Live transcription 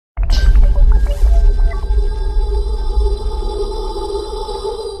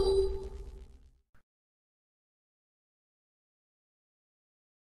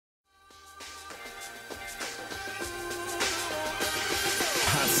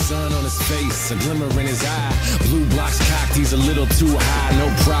his face, a glimmer in his eye. Blue blocks cocked, he's a little too high, no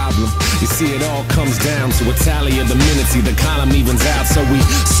problem. You see, it all comes down to a tally of the minutes, either column evens out. So we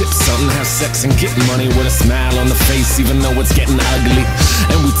sip something, have sex, and get money with a smile on the face, even though it's getting ugly.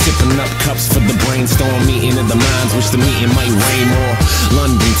 And we tipping up cups for the brainstorm meeting of the minds, which the meeting might rain more.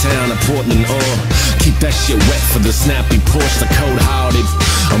 London town or Portland, or keep that shit wet for the snappy Porsche, the cold-hearted.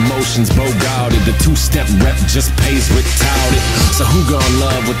 Emotions bogarted, the two-step rep just pays retarded. So who gon'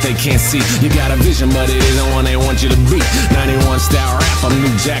 love what they can't see? You got a vision, but it isn't one they want you to be. 91 style rap, I'm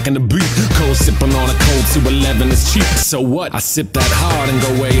New Jack in the beat. Cold sipping on a cold 211 is cheap. So what? I sip that hard and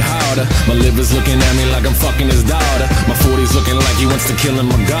go way harder. My liver's looking at me like I'm fucking his daughter. My 40's looking like he wants to kill him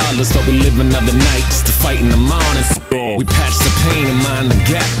regardless. But we live another night just to fight in the morning. We patch the pain and mind the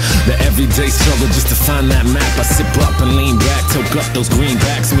gap, the everyday struggle just to find that map. I sip up and lean back, toke up those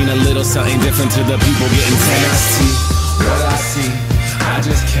greenbacks, mean a little something different to the people getting paid. I see what I see, I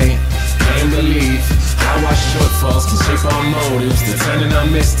just can't believe how our shortfalls can shape our motives, to turning our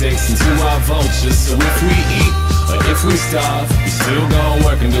mistakes into our vultures. So if we eat or if we starve, we still gon'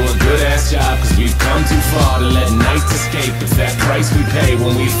 work and do a good ass job, cause we've come too far to let nights escape. It's that price we pay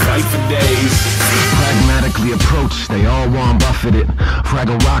when we fight for days. Pragmatically approach, they all Warren Buffett it.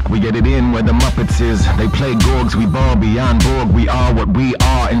 Fraggle Rock, we get it in where the Muppets is. They play Gorgs, we ball beyond Borg. We are what we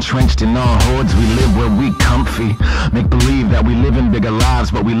are, entrenched in our hordes. We live where we comfy, make believe that we live in bigger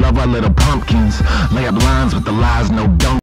lives, but we love our little pumpkins. Lay up lines with the lies, no dunk.